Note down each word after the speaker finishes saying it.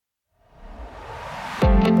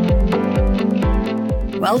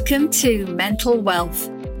Welcome to Mental Wealth,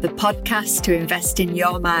 the podcast to invest in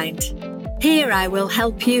your mind. Here I will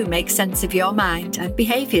help you make sense of your mind and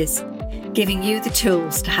behaviours, giving you the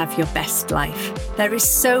tools to have your best life. There is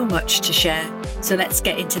so much to share, so let's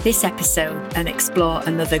get into this episode and explore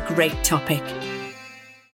another great topic.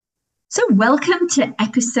 So welcome to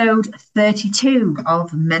episode 32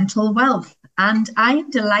 of Mental Wealth, and I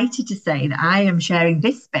am delighted to say that I am sharing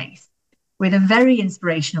this space with a very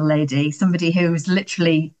inspirational lady, somebody who's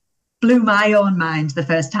literally blew my own mind the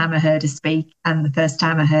first time I heard her speak and the first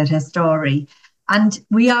time I heard her story. And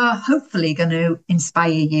we are hopefully going to inspire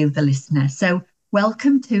you, the listener. So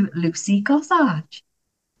welcome to Lucy Gossage.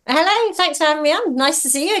 Hello, thanks for having me on. Nice to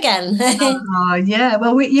see you again. Oh, yeah.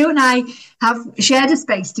 Well, you and I have shared a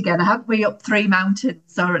space together, haven't we, up three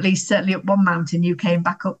mountains, or at least certainly up one mountain. You came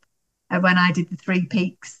back up when I did the 3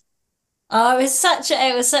 peaks. Oh, it was such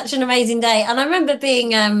an amazing day. And I remember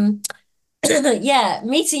being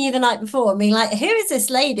meeting you the night before and being like, who is this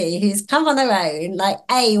lady who's come on her own? Like,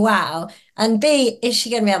 A, wow. And B, is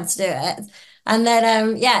she going to be able to do it? And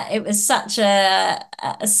then it was such a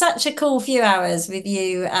cool few hours with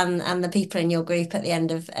you and the people in your group at the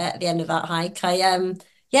end of that hike.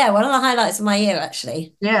 One of the highlights of my year,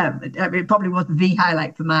 actually. Yeah, it probably wasn't the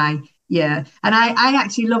highlight for my year. And I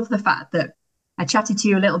actually love the fact that I chatted to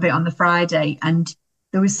you a little bit on the Friday, and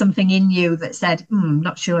there was something in you that said,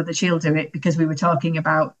 not sure that she'll do it, because we were talking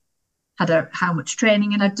about how much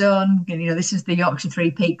training I'd done. You know, this is the Yorkshire 3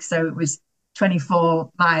 Peaks, so it was 24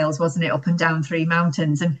 miles, wasn't it, up and down 3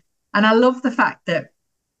 mountains. And I love the fact that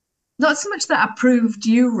not so much that I proved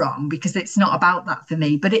you wrong, because it's not about that for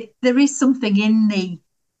me, but there is something in the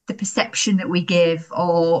perception that we give,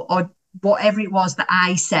 or whatever it was that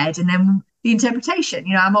I said, and then the interpretation.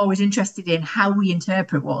 You know, I'm always interested in how we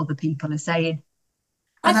interpret what other people are saying.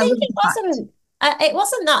 And I think it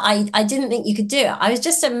wasn't that I didn't think you could do it. I was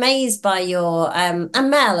just amazed by your and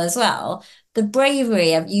Mel as well, the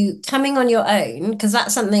bravery of you coming on your own, because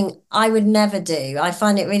that's something I would never do. I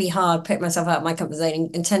find it really hard putting myself out of my comfort zone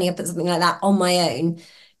and turning up at something like that on my own,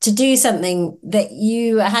 to do something that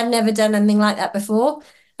you had never done anything like that before.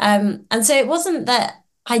 And so it wasn't that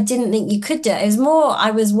I didn't think you could do it. It was more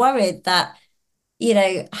I was worried that, you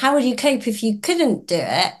know, how would you cope if you couldn't do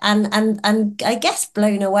it? And I guess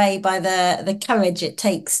blown away by the courage it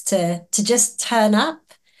takes to just turn up.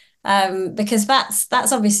 Because that's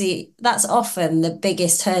often the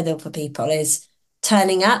biggest hurdle for people, is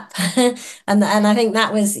turning up. and I think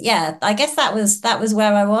that was, I guess that was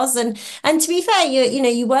where I was. And to be fair,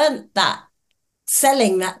 you weren't that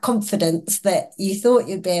selling that confidence that you thought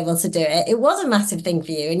you'd be able to do it. It was a massive thing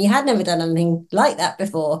for you, and you had never done anything like that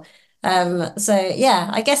before.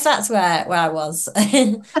 I guess that's where I was. I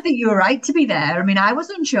think you were right to be there. I mean, I was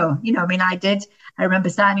unsure. I remember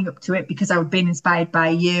signing up to it because I had been inspired by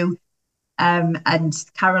you, and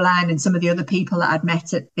Caroline and some of the other people that I'd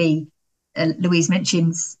met at the Louise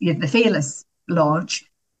Minchin's, the Fearless launch.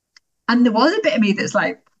 And there was a bit of me that's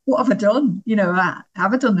like, what have I done?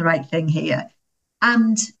 Have I done the right thing here?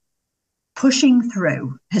 And pushing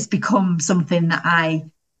through has become something that I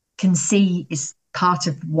can see is part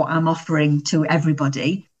of what I'm offering to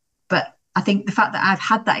everybody. But I think the fact that I've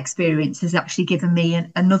had that experience has actually given me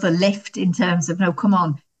another lift in terms of, no, come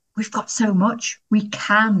on, we've got so much. We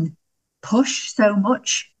can push so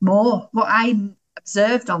much more. What I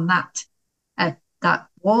observed on that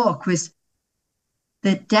walk was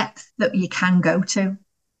the depth that you can go to.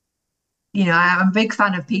 You know, I'm a big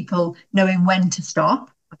fan of people knowing when to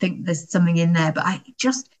stop. I think there's something in there, but I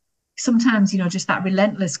just sometimes, just that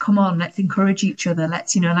relentless, come on, let's encourage each other.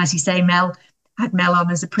 Let's, and as you say, had Mel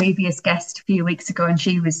on as a previous guest a few weeks ago, and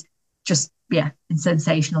she was just, a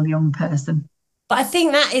sensational young person. But I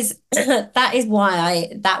think that is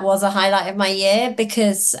why that was a highlight of my year,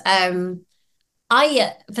 because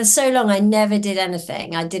for so long, I never did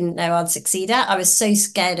anything I didn't know I'd succeed at. I was so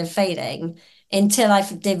scared of failing until I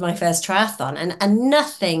did my first triathlon. And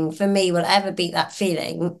nothing for me will ever beat that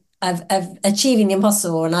feeling of achieving the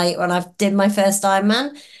impossible when I did my first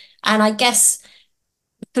Ironman. And I guess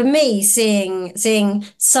for me, seeing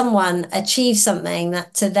someone achieve something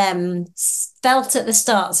that to them felt at the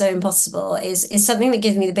start so impossible is something that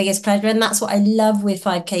gives me the biggest pleasure. And that's what I love with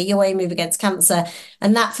 5K, Your Way Move Against Cancer.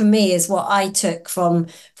 And that for me is what I took from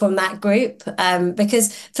that group.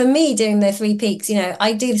 Because for me, doing the 3 peaks,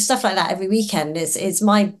 I do stuff like that every weekend. It's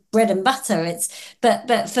my bread and butter.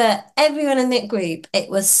 But for everyone in that group,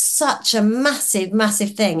 it was such a massive,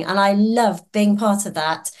 massive thing. And I loved being part of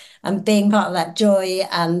that and being part of that joy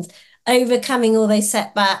and overcoming all those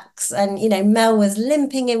setbacks. And Mel was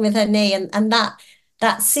limping in with her knee, and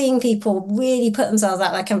that seeing people really put themselves out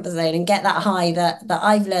of their comfort zone and get that high that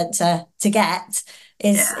I've learned to get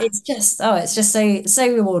is Yeah. it's just so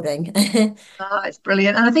rewarding. Oh, it's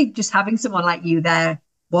brilliant. And I think just having someone like you there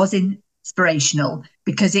was inspirational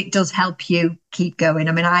because it does help you keep going.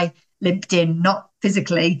 I mean, I limped in, not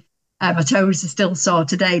physically. My toes are still sore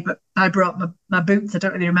today, but I brought my boots. I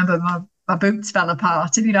don't really remember. My boots fell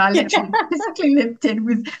apart. And, I literally physically limped in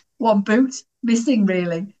with one boot missing,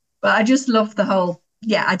 really. But I just love the whole,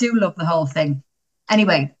 yeah, I do love the whole thing.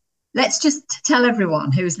 Anyway, let's just tell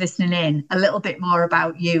everyone who's listening in a little bit more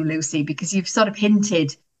about you, Lucy, because you've sort of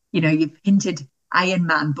hinted, you've hinted Iron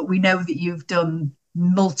Man, but we know that you've done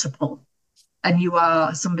multiple and you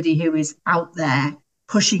are somebody who is out there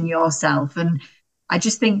pushing yourself. And I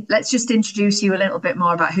just think let's just introduce you a little bit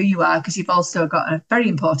more about who you are because you've also got a very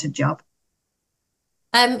important job.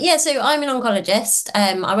 Yeah, so I'm an oncologist.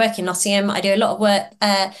 I work in Nottingham. I do a lot of work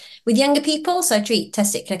with younger people, so I treat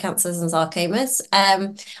testicular cancers and sarcomas.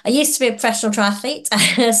 I used to be a professional triathlete,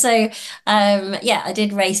 so yeah, I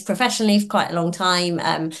did race professionally for quite a long time.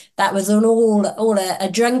 That was all a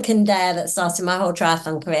drunken dare that started my whole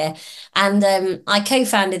triathlon career. And I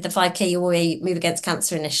co-founded the 5K Your Way Move Against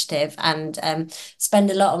Cancer initiative, and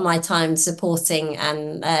spend a lot of my time supporting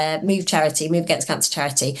and Move Against Cancer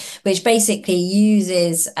charity, which basically uses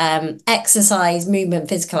exercise, movement,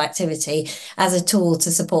 physical activity as a tool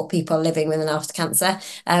to support people living with and after cancer.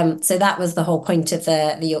 So that was the whole point of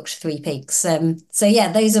the Yorkshire Three Peaks. So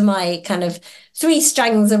yeah, those are my kind of three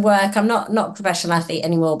strands of work. I'm not a professional athlete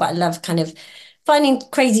anymore, but I love kind of finding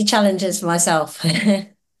crazy challenges for myself.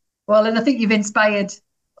 Well, and I think you've inspired,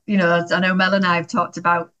 as I know Mel and I have talked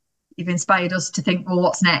about, you've inspired us to think, well,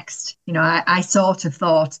 what's next? I sort of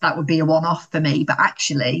thought that would be a one off for me, but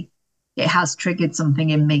actually it has triggered something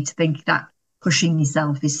in me to think that pushing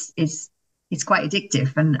yourself is quite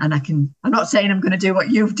addictive. And I'm not saying I'm going to do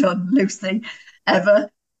what you've done, Lucy, ever,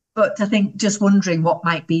 but I think just wondering what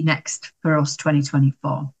might be next for us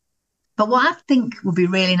 2024. But what I think would be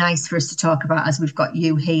really nice for us to talk about as we've got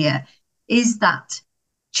you here is that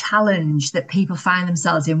challenge that people find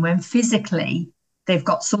themselves in when physically they've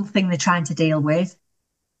got something they're trying to deal with,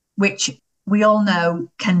 which we all know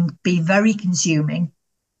can be very consuming.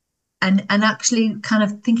 And actually kind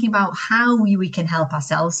of thinking about how we can help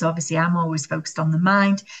ourselves. So obviously I'm always focused on the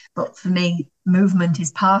mind, but for me, movement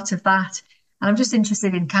is part of that. And I'm just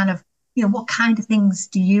interested in kind of, what kind of things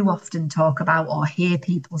do you often talk about or hear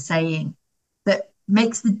people saying that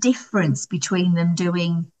makes the difference between them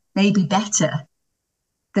doing maybe better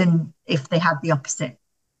than if they had the opposite?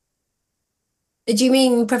 Do you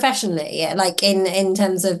mean professionally, like in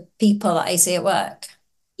terms of people that I see at work?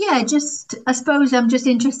 Yeah, just I suppose I'm just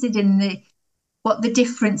interested in the what the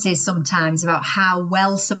difference is sometimes about how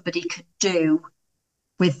well somebody can do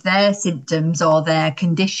with their symptoms or their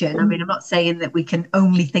condition. I mean, I'm not saying that we can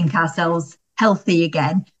only think ourselves healthy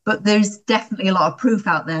again, but there's definitely a lot of proof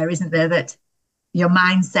out there, isn't there, that your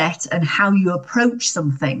mindset and how you approach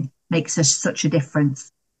something makes such a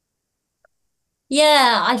difference.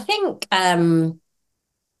 Yeah, I think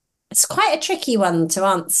it's quite a tricky one to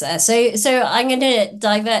answer. So I'm going to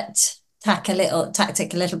divert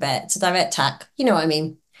tactic a little bit to divert tack. You know what I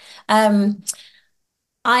mean? Um,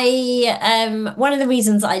 I one of the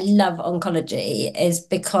reasons I love oncology is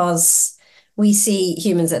because we see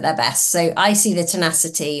humans at their best. So I see the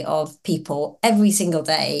tenacity of people every single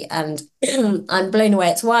day, and I'm blown away.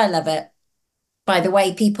 It's why I love it, by the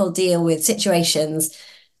way people deal with situations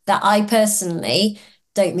that I personally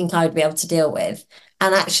don't think I would be able to deal with.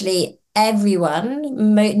 And actually,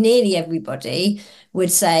 nearly everybody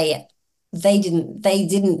would say they didn't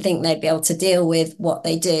think they'd be able to deal with what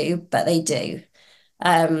they do, but they do.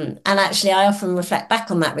 And actually, I often reflect back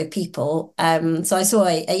on that with people. So I saw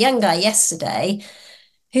a young guy yesterday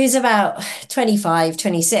who's about 25,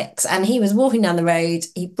 26, and he was walking down the road.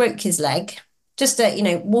 He broke his leg, just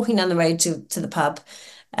walking down the road to the pub.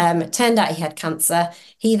 It turned out he had cancer.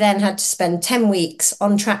 He then had to spend 10 weeks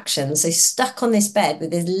on traction, so stuck on this bed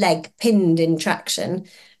with his leg pinned in traction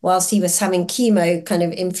whilst he was having chemo kind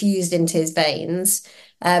of infused into his veins.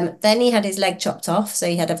 Then he had his leg chopped off, so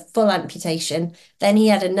he had a full amputation. Then he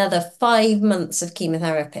had another 5 months of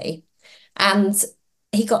chemotherapy, and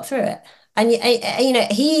he got through it. And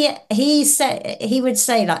he said he would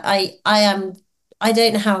say like I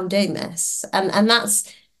don't know how I'm doing this, and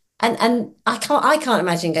that's and I can't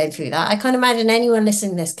imagine going through that. I can't imagine anyone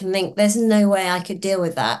listening to this can think there's no way I could deal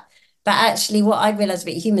with that. But actually, what I realized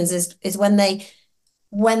about humans is when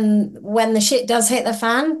the shit does hit the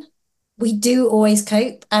fan, we do always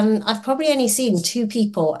cope. And I've probably only seen two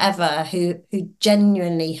people ever who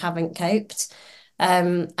genuinely haven't coped.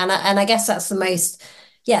 And I guess that's the most,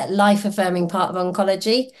 yeah, life affirming part of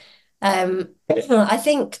oncology. I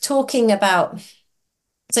think talking about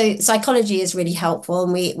so psychology is really helpful,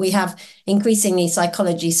 and we have increasingly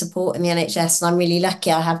psychology support in the NHS, and I'm really lucky.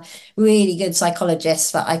 I have really good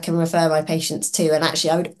psychologists that I can refer my patients to, and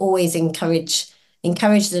actually, I would always encourage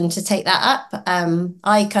them to take that up.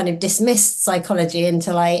 I kind of dismissed psychology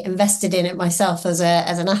until I invested in it myself as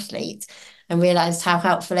an athlete, and realised how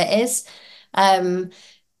helpful it is. Um,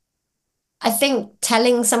 I think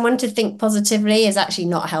telling someone to think positively is actually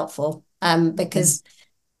not helpful, Mm. because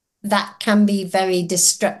that can be very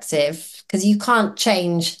destructive because you can't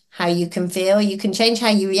change how you can feel. You can change how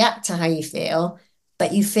you react to how you feel,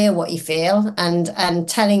 but you feel what you feel. And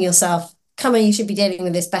telling yourself, come on, you should be dealing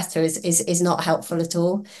with this better is not helpful at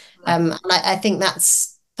all. And I think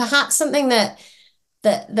that's perhaps something that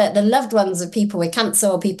the loved ones of people with cancer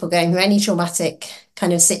or people going through any traumatic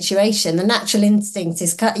kind of situation, the natural instinct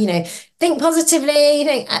is, think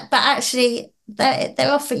positively, but actually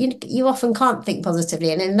they're often you often can't think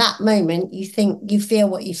positively, and in that moment you feel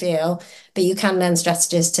what you feel, but you can learn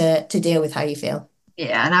strategies to deal with how you feel.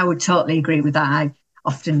 Yeah, and I would totally agree with that.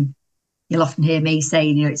 Often, you'll often hear me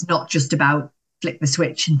saying, it's not just about flick the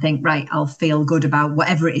switch and think, right, I'll feel good about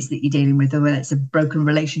whatever it is that you're dealing with, or whether it's a broken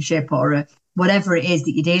relationship or whatever it is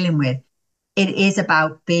that you're dealing with. It is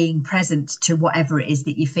about being present to whatever it is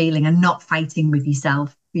that you're feeling and not fighting with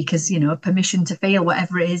yourself, because, permission to feel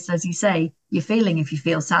whatever it is, as you say, you're feeling. If you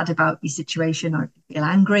feel sad about your situation, or if you feel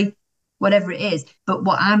angry, whatever it is. But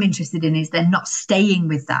what I'm interested in is then not staying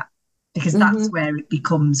with that, because that's Hmm. where it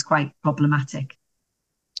becomes quite problematic.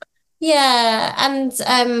 Yeah, and so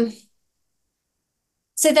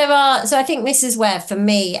I think this is where, for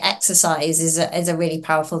me, exercise is a really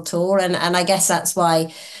powerful tool. And I guess that's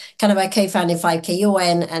why kind of I co-founded 5K Your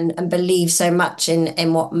Way and believe so much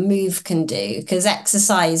in what Move can do. Because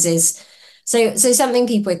exercise is so something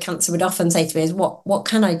people with cancer would often say to me is, what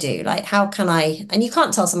can I do? Like, how can I? And you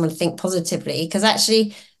can't tell someone to think positively, because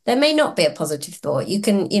actually there may not be a positive thought. You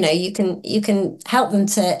can help them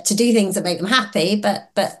to do things that make them happy,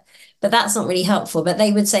 but that's not really helpful. But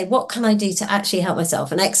they would say, what can I do to actually help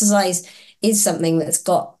myself? And exercise is something that's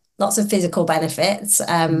got lots of physical benefits.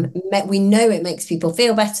 Mm. We know it makes people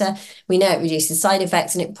feel better. We know it reduces side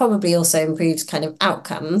effects, and it probably also improves kind of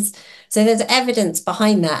outcomes. So there's evidence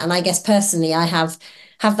behind that. And I guess personally, I have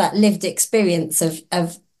that lived experience of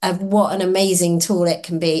what an amazing tool it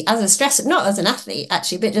can be as a stress, not as an athlete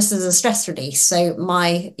actually, but just as a stress release. So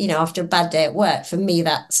after a bad day at work, for me,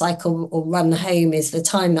 that cycle or run home is the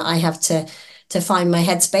time that I have to find my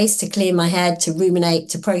headspace, to clear my head, to ruminate,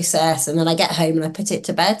 to process, and then I get home and I put it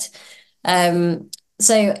to bed. Um,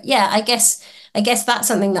 so yeah, I guess that's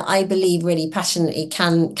something that I believe really passionately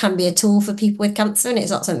can be a tool for people with cancer, and it's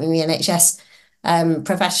not something the NHS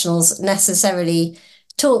professionals necessarily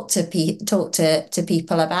talk to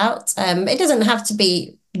people about. It doesn't have to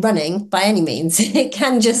be running by any means. It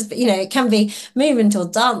can just, it can be movement or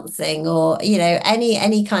dancing, or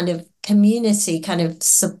any kind of community kind of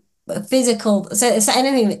physical. So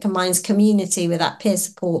anything that combines community with that peer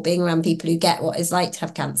support, being around people who get what it's like to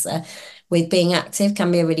have cancer, with being active,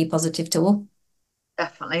 can be a really positive tool.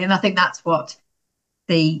 Definitely. And I think that's what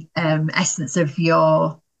the essence of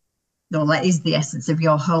your, or that is the essence of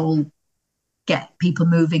your whole get people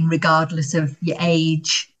moving, regardless of your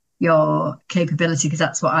age, your capability, because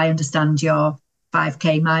that's what I understand your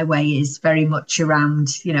 5K My Way is very much around.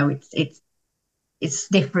 It's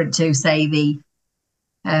different to, say, the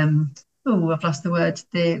I've lost the word.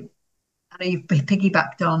 I know you've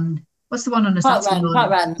piggybacked on, what's the one on a Heart Saturday run, heart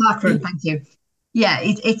morning? run. Parkrun, thank you. Yeah,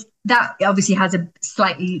 it's that obviously has a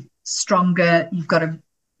slightly stronger, you've got to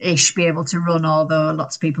ish be able to run, although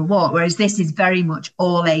lots of people walk. Whereas this is very much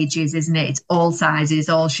all ages, isn't it? It's all sizes,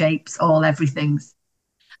 all shapes, all everything's.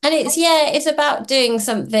 And it's about doing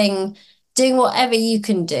whatever you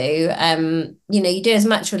can do. You do as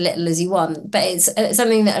much or little as you want, but it's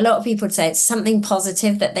something that a lot of people would say it's something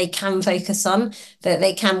positive that they can focus on, that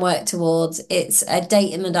they can work towards. It's a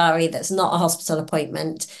date in the diary that's not a hospital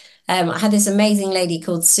appointment. I had this amazing lady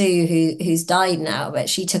called Sue who's died now, but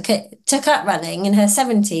she took up running in her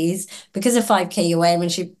 70s because of 5K away when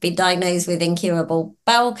she'd been diagnosed with incurable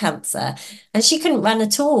bowel cancer. And she couldn't run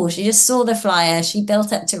at all. She just saw the flyer. She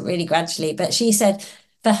built up to it really gradually. But she said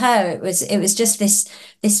for her it was just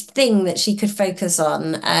this thing that she could focus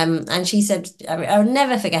on. And she said, I'll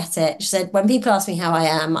never forget it. She said, when people ask me how I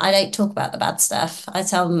am, I don't talk about the bad stuff. I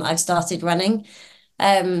tell them I've started running.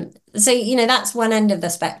 So that's one end of the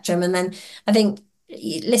spectrum. And then I think,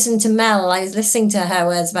 listen to Mel. I was listening to her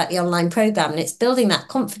words about the online program, and it's building that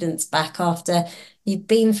confidence back after you've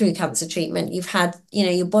been through cancer treatment, you've had,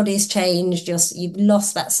 your body's changed, you've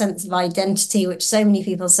lost that sense of identity, which so many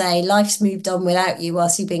people say life's moved on without you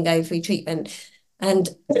whilst you've been going through treatment.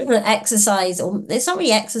 And exercise, or it's not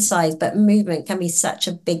really exercise, but movement can be such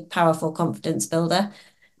a big, powerful confidence builder.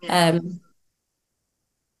 Yeah. Um,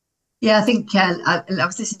 Yeah, I think I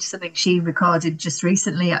was listening to something she recorded just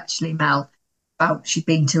recently, actually, Mel, about she'd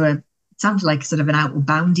been to it sounded like sort of an outward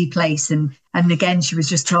boundy place, and again she was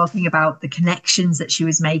just talking about the connections that she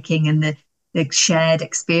was making and the shared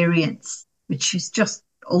experience, which is just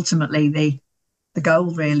ultimately the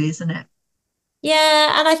goal, really, isn't it?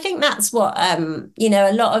 Yeah, and I think that's what a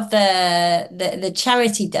lot of the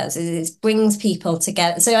charity does is it brings people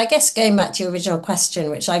together. So I guess going back to your original question,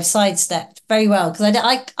 which I've sidestepped very well, because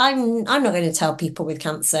I'm not going to tell people with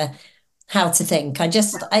cancer how to think. I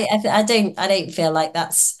don't feel like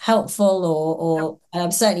that's helpful,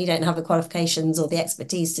 or certainly don't have the qualifications or the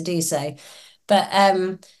expertise to do so. But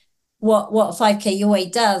what 5K Your Way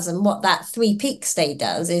does, and what that Three Peaks Day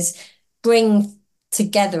does, is bring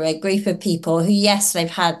together a group of people who, yes, they've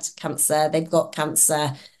had cancer, they've got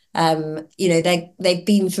cancer, they've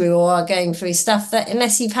been through or are going through stuff that,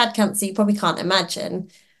 unless you've had cancer, you probably can't imagine.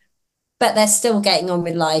 But they're still getting on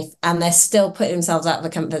with life, and they're still putting themselves out of the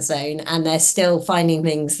comfort zone, and they're still finding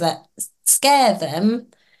things that scare them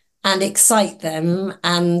and excite them,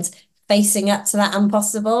 and facing up to that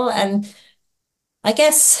impossible. And I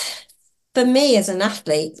guess for me as an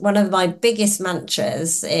athlete, one of my biggest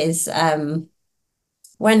mantras is,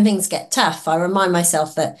 when things get tough, I remind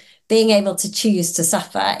myself that being able to choose to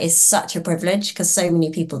suffer is such a privilege, because so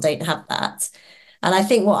many people don't have that. And I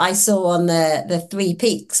think what I saw on the Three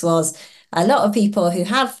Peaks was a lot of people who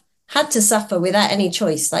have had to suffer without any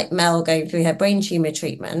choice, like Mel going through her brain tumor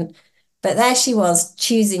treatment. But there she was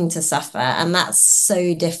choosing to suffer, and that's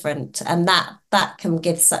so different. And that can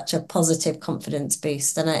give such a positive confidence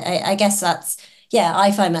boost. And I guess that's, yeah,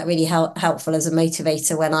 I find that really helpful as a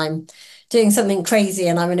motivator when I'm doing something crazy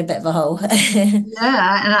and I'm in a bit of a hole.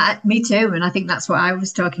 Yeah, and me too. And I think that's what I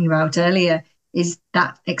was talking about earlier, is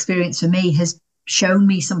that experience for me has shown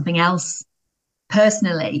me something else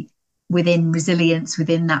personally within resilience,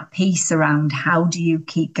 within that piece around how do you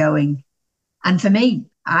keep going. And for me,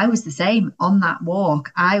 I was the same on that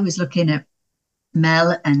walk. I was looking at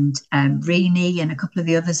Mel and Rini and a couple of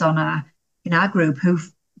the others in our group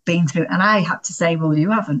who've been through, and I had to say, well,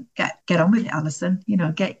 you haven't. Get on with it, Alison.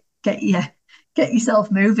 Get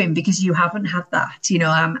yourself moving, because you haven't had that.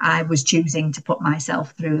 I was choosing to put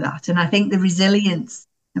myself through that, and I think the resilience.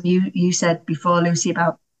 You said before, Lucy,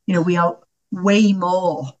 about we are way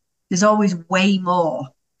more. There's always way more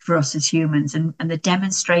for us as humans, and the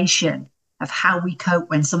demonstration of how we cope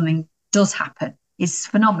when something does happen is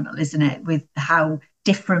phenomenal, isn't it? With how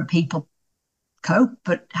different people cope,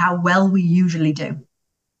 but how well we usually do.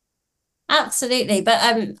 Absolutely. But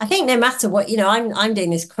I think no matter what, I'm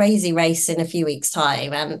doing this crazy race in a few weeks'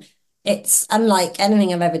 time, and it's unlike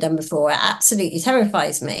anything I've ever done before. It absolutely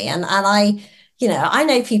terrifies me. And I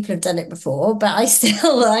know people have done it before, but I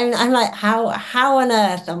still I'm like, how on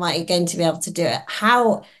earth am I going to be able to do it?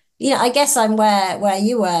 How, I guess I'm where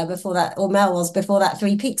you were before that, or Mel was before that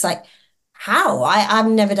Three Peaks. Like, how? I've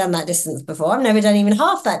never done that distance before. I've never done even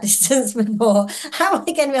half that distance before. How am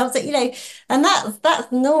I going to be able to, and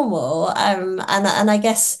that's normal. And I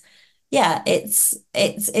guess, yeah, it's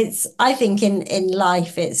I think in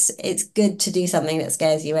life it's good to do something that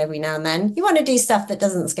scares you every now and then. You want to do stuff that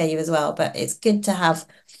doesn't scare you as well, but it's good to have,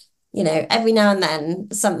 every now and then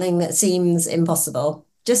something that seems impossible,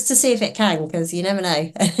 just to see if it can, because you never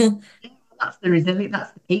know. That's the resilient.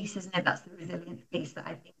 That's the piece, isn't it? That's the resilience piece that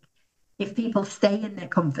I think if people stay in their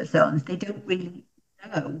comfort zones, they don't really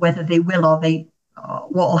know whether they will or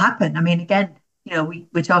what will happen. I mean, again,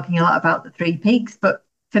 we're talking a lot about the Three Peaks, but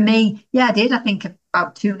for me, yeah, I did. I think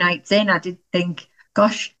about 2 nights in, I did think,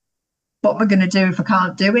 gosh, what am I going to do if I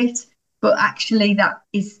can't do it? But actually, that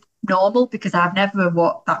is normal, because I've never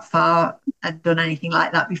walked that far and done anything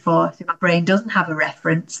like that before. So my brain doesn't have a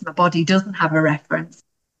reference, my body doesn't have a reference.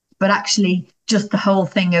 But actually, just the whole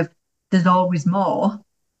thing of there's always more,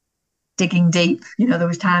 digging deep. There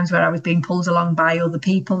was times where I was being pulled along by other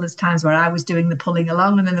people. There's times where I was doing the pulling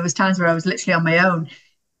along, and then there was times where I was literally on my own,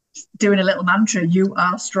 doing a little mantra: "You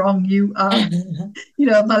are strong. You are."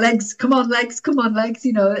 My legs. Come on, legs. Come on, legs.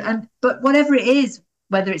 And but whatever it is,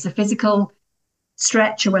 whether it's a physical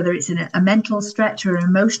stretch or whether it's a mental stretch or an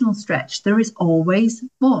emotional stretch, there is always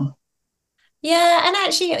more. Yeah, and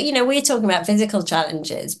actually, we're talking about physical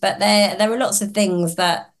challenges, but there are lots of things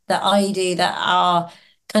that I do that are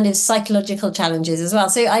kind of psychological challenges as well.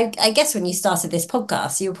 So I guess when you started this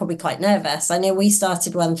podcast, you were probably quite nervous. I know we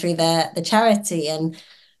started one through the charity, and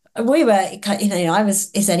we were, I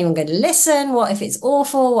was, is anyone going to listen? What if it's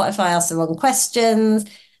awful? What if I ask the wrong questions?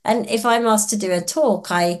 And if I'm asked to do a talk,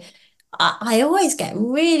 I always get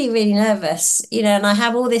really, really nervous, and I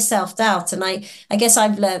have all this self-doubt. And I guess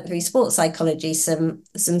I've learned through sports psychology some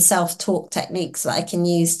self-talk techniques that I can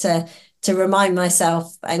use to remind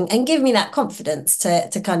myself and give me that confidence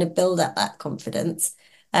to kind of build up that confidence.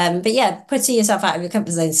 But yeah, putting yourself out of your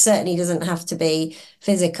comfort zone certainly doesn't have to be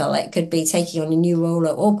physical. It could be taking on a new role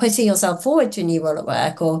or putting yourself forward to a new role at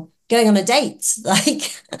work or going on a date.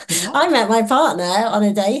 Like Yeah. I met my partner on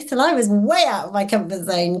a date and I was way out of my comfort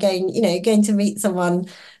zone going to meet someone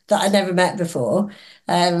that I'd never met before.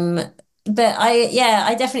 Um, but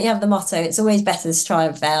I definitely have the motto, it's always better to try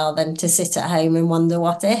and fail than to sit at home and wonder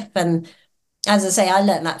what if. And as I say, I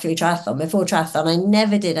learned that through triathlon. Before triathlon, I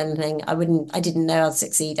never did anything I didn't know I'd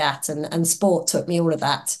succeed at. And sport taught me all of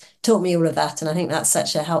that. And I think that's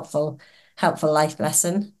such a helpful life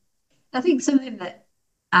lesson. I think something that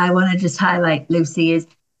I want to just highlight, Lucy, is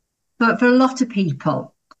for a lot of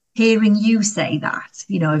people, hearing you say that,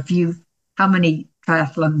 if how many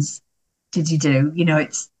triathlons did you do?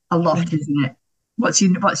 It's a lot, isn't it? What's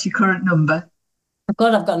your current number?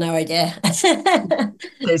 God, I've got no idea.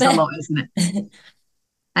 There's a But lot, isn't it?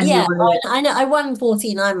 And you yeah, were, I know I won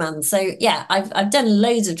 14 Ironmans. So yeah, I've done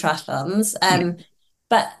loads of triathlons. yeah,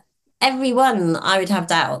 But every one I would have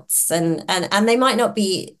doubts and they might not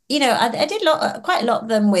be, I did quite a lot of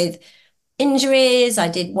them with injuries. I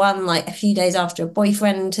did one like a few days after a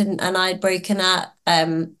boyfriend and I'd broken up.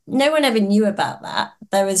 No one ever knew about that.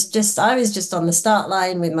 I was just on the start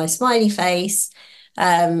line with my smiley face,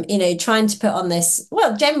 trying to put on this.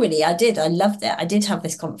 Well, generally I did. I loved it. I did have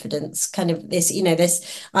this confidence, kind of this,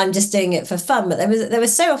 I'm just doing it for fun. But there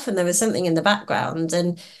was so often there was something in the background.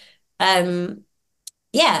 And um,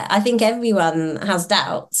 yeah, I think everyone has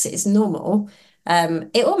doubts. It's normal. I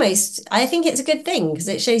think it's a good thing because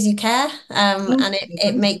it shows you care, and it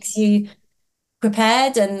it does. makes you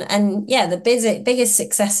prepared. And yeah, the biggest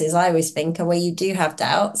successes I always think are where you do have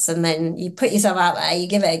doubts and then you put yourself out there, you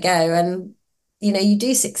give it a go, and you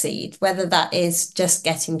do succeed, whether that is just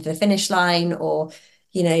getting to the finish line or,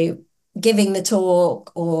 you know, giving the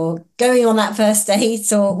talk or going on that first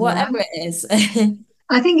date or Yeah. whatever it is.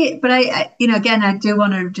 I think but again, I do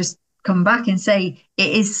want to just come back and say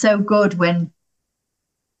it is so good when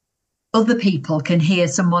other people can hear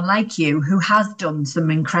someone like you who has done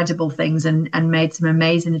some incredible things and made some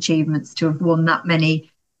amazing achievements to have won that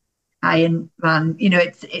many Ironman.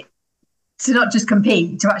 It's to not just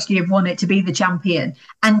compete, to actually have won it, to be the champion,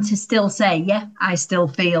 and to still say, yeah, I still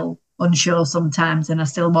feel unsure sometimes and I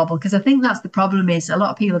still wobble. Because I think that's the problem is a lot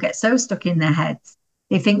of people get so stuck in their heads.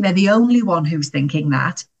 They think they're the only one who's thinking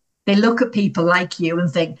that. They look at people like you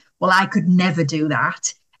and think, well, I could never do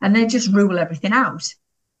that. And they just rule everything out.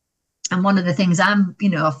 And one of the things I'm,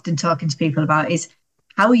 often talking to people about is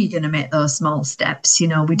how are you going to make those small steps?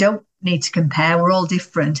 We don't need to compare. We're all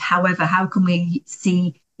different. However, how can we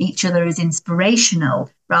see each other as inspirational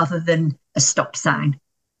rather than a stop sign?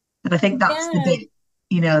 And I think that's the Yeah.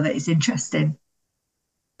 bit, that is interesting.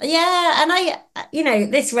 Yeah,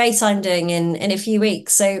 and this race I'm doing in a few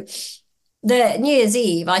weeks. So the New Year's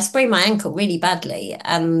Eve, I sprained my ankle really badly,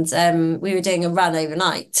 and we were doing a run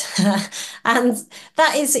overnight, and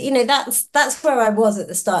that is, that's where I was at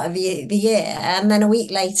the start of the year, and then a week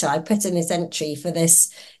later, I put in this entry for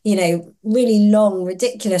this, really long,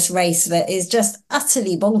 ridiculous race that is just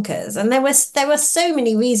utterly bonkers, and there were so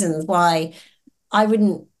many reasons why I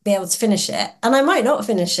wouldn't be able to finish it. And I might not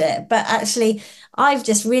finish it, but actually I've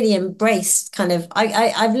just really embraced kind of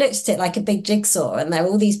I've looked at it like a big jigsaw and there are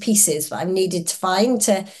all these pieces that I've needed to find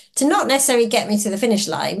to not necessarily get me to the finish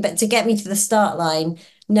line, but to get me to the start line,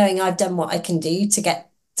 knowing I've done what I can do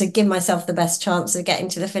to give myself the best chance of getting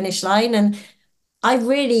to the finish line. And I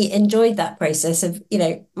really enjoyed that process of,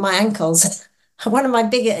 my ankles. One of my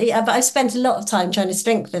bigger, yeah, but I've spent a lot of time trying to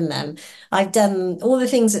strengthen them. I've done all the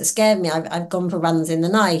things that scared me. I've gone for runs in the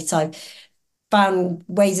night. I've found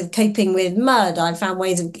ways of coping with mud. I found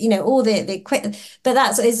ways of, all the equipment. But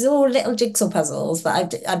it's all little jigsaw puzzles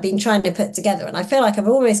that I've been trying to put together. And I feel like I've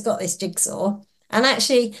almost got this jigsaw. And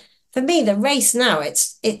actually, for me, the race now,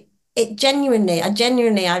 it genuinely,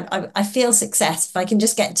 I feel success. If I can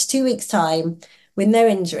just get to 2 weeks' time with no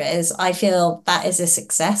injuries, I feel that is a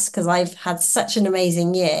success because I've had such an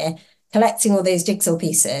amazing year collecting all those jigsaw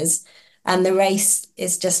pieces, and the race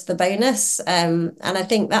is just the bonus. And I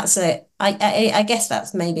think that's I guess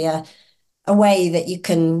that's maybe a way that you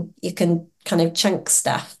can kind of chunk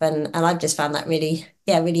stuff, and I've just found that really,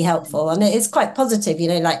 yeah, really helpful. And it is quite positive,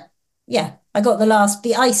 like, yeah, I got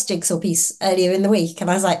the ice jigsaw piece earlier in the week, and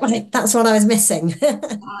I was like, right, that's what I was missing.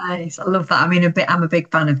 Nice. I love that. I mean, I'm a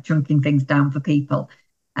big fan of chunking things down for people,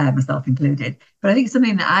 myself included. But I think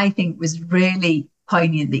something that I think was really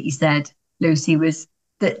poignant that you said, Lucy, was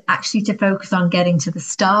that actually to focus on getting to the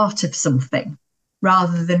start of something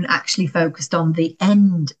rather than actually focused on the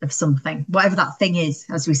end of something, whatever that thing is,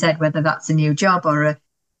 as we said, whether that's a new job or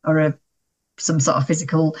a some sort of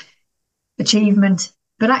physical achievement,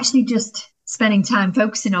 but actually just spending time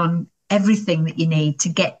focusing on everything that you need to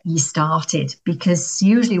get you started. Because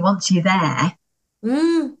usually, once you're there,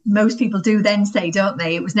 Mm, most people do then say, don't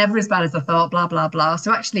they? It was never as bad as I thought, blah, blah, blah.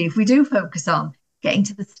 So, actually, if we do focus on getting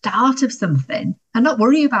to the start of something and not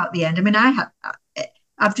worry about the end, I mean,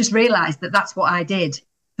 I've just realized that that's what I did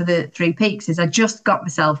for the Three Peaks is I just got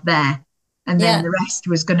myself there and then yeah. the rest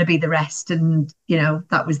was going to be the rest. And,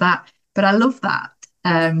 that was that. But I love that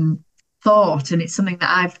thought. And it's something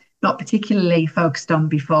that I've not particularly focused on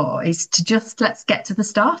before is to just let's get to the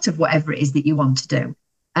start of whatever it is that you want to do.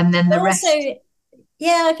 And then But the also, rest,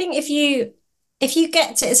 yeah, I think if you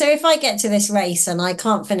get to so if I get to this race and I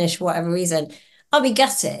can't finish for whatever reason, I'll be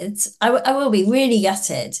gutted. I will be really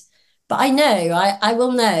gutted. But I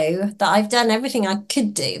will know that I've done everything I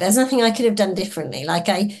could do. There's nothing I could have done differently. Like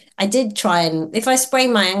I did try, and if I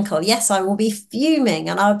sprain my ankle, yes, I will be fuming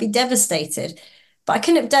and I would be devastated. But I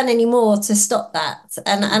couldn't have done any more to stop that.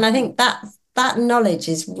 And I think that knowledge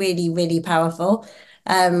is really, really powerful.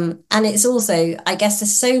 And it's also, I guess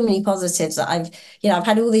there's so many positives that I've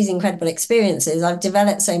had all these incredible experiences. I've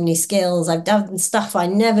developed so many skills. I've done stuff I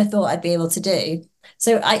never thought I'd be able to do.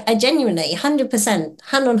 So I genuinely, 100%,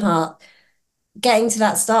 hand on heart, getting to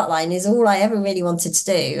that start line is all I ever really wanted to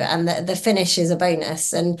do. And the finish is a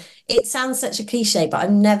bonus. And it sounds such a cliche, but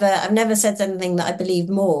I've never said something that I believe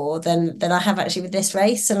more than I have actually with this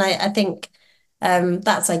race. And I think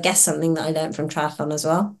that's, I guess, something that I learned from triathlon as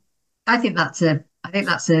well. I think that's a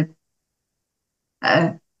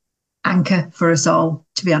anchor for us all,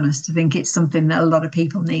 to be honest. I think it's something that a lot of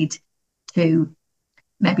people need to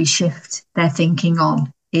maybe shift their thinking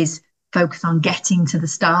on is focus on getting to the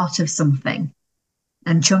start of something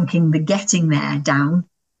and chunking the getting there down.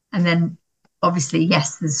 And then obviously,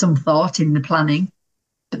 yes, there's some thought in the planning,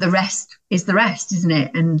 but the rest is the rest, isn't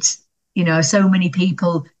it? And, so many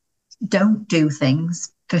people don't do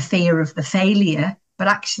things for fear of the failure, but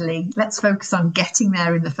actually, let's focus on getting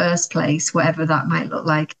there in the first place, whatever that might look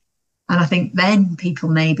like. And I think then people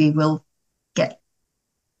maybe will get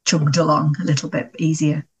chugged along a little bit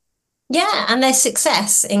easier. Yeah, and there's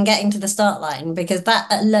success in getting to the start line because that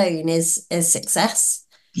alone is success.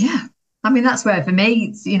 Yeah. I mean, that's where for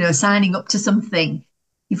me, it's, signing up to something,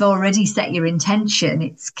 you've already set your intention.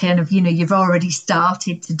 It's kind of, you've already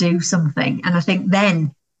started to do something. And I think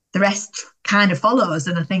then the rest kind of follows.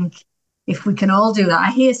 And I think if we can all do that,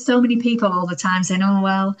 I hear so many people all the time saying, oh,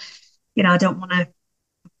 well, I don't want to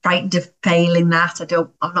frightened of failing that.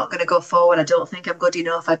 I'm not going to go forward. I don't think I'm good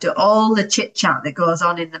enough. I do all the chit chat that goes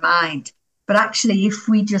on in the mind. But actually, if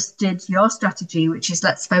we just did your strategy, which is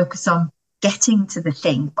let's focus on getting to the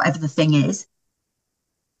thing, whatever the thing is,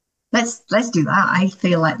 let's do that. I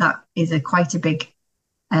feel like that is quite a big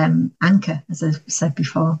anchor, as I said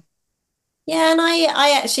before. Yeah, and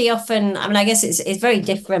I actually often, I mean, I guess it's very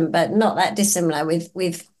different, but not that dissimilar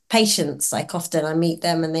with patients. Like often I meet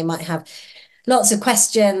them and they might have lots of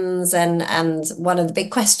questions, and one of the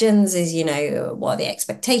big questions is, what are the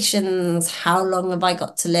expectations? How long have I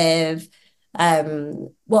got to live?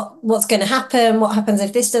 What's going to happen? What happens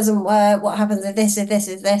if this doesn't work? What happens if this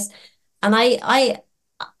is this? And I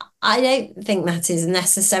don't think that is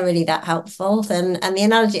necessarily that helpful. And the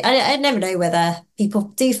analogy, I never know whether people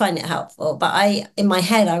do find it helpful, but in my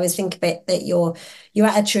head, I always think of it that you're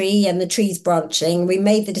at a tree and the tree's branching. We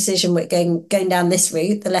made the decision we're going down this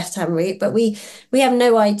route, the left-hand route, but we have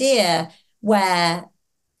no idea where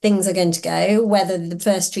things are going to go, whether the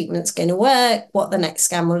first treatment's going to work, what the next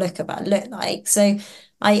scan will look like. So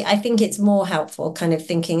I think it's more helpful kind of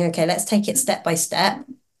thinking, okay, let's take it step by step.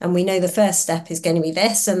 And we know the first step is going to be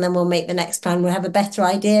this, and then we'll make the next plan. We'll have a better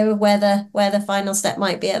idea of where the final step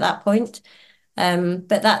might be at that point.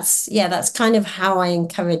 But that's kind of how I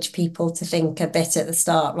encourage people to think a bit at the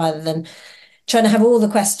start, rather than trying to have all the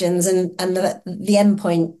questions and the end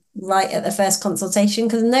point right at the first consultation,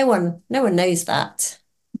 because no one knows that.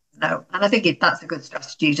 No, and I think that's a good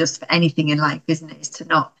strategy just for anything in life, isn't it? Is to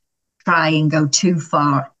not try and go too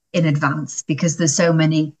far in advance because there's so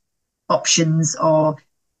many options or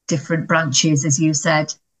different branches, as you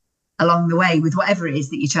said, along the way with whatever it is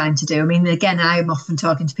that you're trying to do. I mean, again, I'm often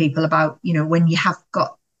talking to people about, when you have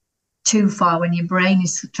got too far, when your brain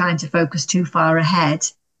is trying to focus too far ahead,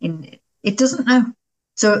 it doesn't know.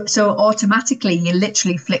 So automatically you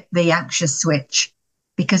literally flip the anxious switch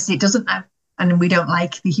because it doesn't know. And we don't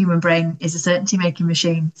like, the human brain is a certainty making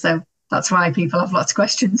machine. So that's why people have lots of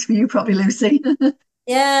questions for you, probably, Lucy.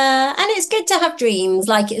 Yeah, and it's good to have dreams.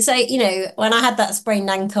 Like, so, when I had that sprained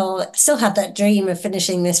ankle, I still had that dream of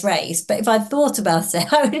finishing this race. But if I'd thought about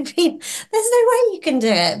it, I would have been, there's no way you can do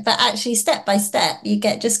it. But actually, step by step, you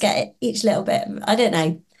just get it each little bit. I don't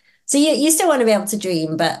know. So you still want to be able to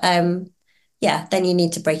dream, but yeah, then you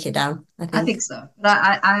need to break it down, I I think. think so. But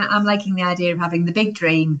I'm liking the idea of having the big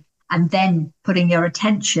dream and then putting your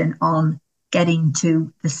attention on getting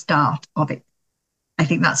to the start of it. I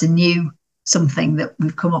think that's a new something that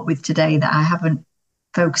we've come up with today that I haven't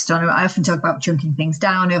focused on. I often talk about chunking things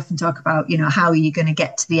down. I often talk about, how are you going to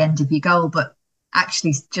get to the end of your goal, but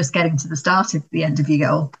actually just getting to the start of the end of your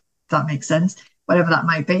goal, if that makes sense, whatever that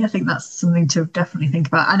might be. I think that's something to definitely think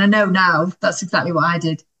about. And I know now that's exactly what I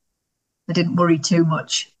did. I didn't worry too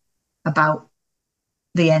much about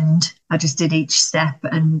the end. I just did each step,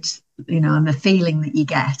 and and the feeling that you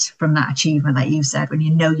get from that achievement that you said, when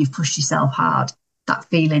you've pushed yourself hard, that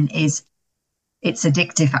feeling it's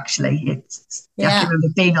addictive. Actually, I can Yeah. remember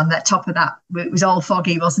being on that top of that. It was all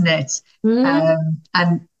foggy, wasn't it? Mhm.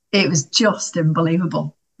 And it was just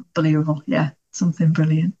unbelievable. Yeah, something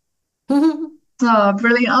brilliant. Oh,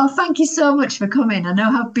 brilliant. Oh, thank you so much for coming. I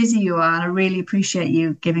know how busy you are, and I really appreciate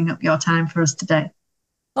you giving up your time for us today.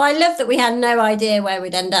 Well, I love that we had no idea where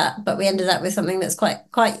we'd end up, but we ended up with something that's quite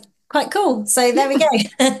cool. So there we Yeah,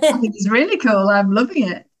 go. I think it's really cool. I'm loving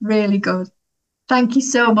it. Really good. Thank you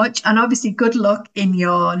so much. And obviously, good luck in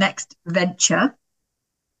your next venture.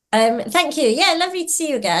 Thank you. Yeah, lovely to see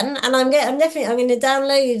you again. And I'm going to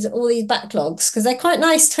download all these backlogs because they're quite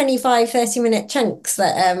nice 25, 30-minute chunks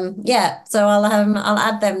that yeah, so I'll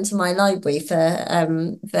add them to my library for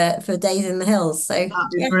days in the hills. So That'd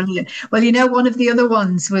be yeah. brilliant. Well, one of the other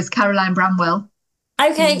ones was Caroline Bramwell.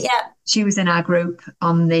 She Okay, was yeah. she was in our group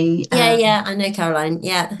on the Yeah, yeah, I know Caroline.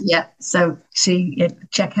 Yeah. yeah. So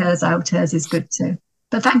check hers out. Hers is good too.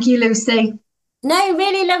 But thank you, Lucy. No,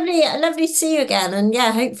 really lovely to see you again. And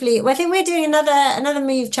yeah, hopefully, well, I think we're doing another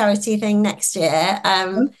Move charity thing next year.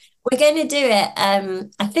 We're going to do it.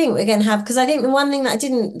 I think we're going to have, because I think the one thing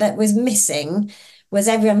that was missing was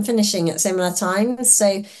everyone finishing at similar times.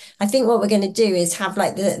 So I think what we're going to do is have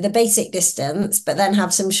like the basic distance, but then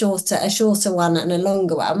have a shorter one and a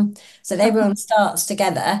longer one, so that Okay. everyone starts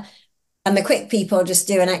together and the quick people just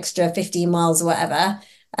do an extra 15 miles or whatever.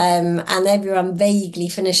 And everyone vaguely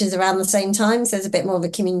finishes around the same time. So there's a bit more of a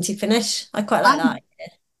community finish. I quite like Oh, that.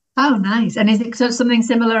 oh, nice. And is it something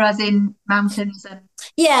similar as in mountains and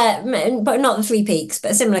Yeah, but not the three peaks,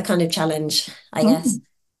 but a similar kind of challenge, I oh, guess.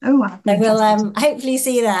 oh, I'd be So we'll interested. hopefully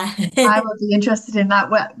see you I there. will be interested in that.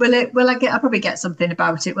 Will I get? I'll probably get something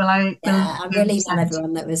about it. Will I? Will Yeah, I will email send?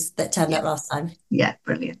 everyone that turned Yeah, up last time. yeah,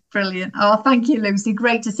 brilliant, brilliant. Oh, thank you, Lucy.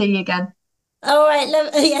 Great to see you again. All right,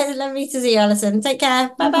 yeah, lovely to see you, Alison. Take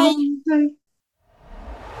care. Bye bye. Bye.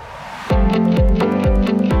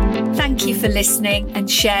 Thank you for listening and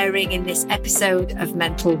sharing in this episode of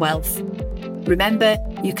Mental Wealth. Remember,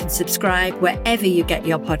 you can subscribe wherever you get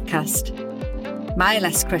your podcast. My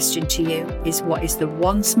last question to you is, what is the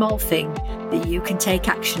one small thing that you can take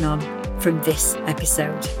action on from this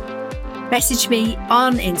episode? Message me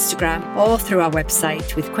on Instagram or through our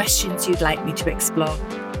website with questions you'd like me to explore.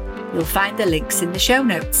 You'll find the links in the show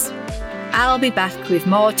notes. I'll be back with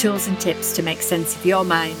more tools and tips to make sense of your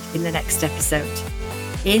mind in the next episode.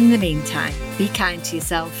 In the meantime, be kind to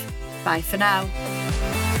yourself. Bye for now.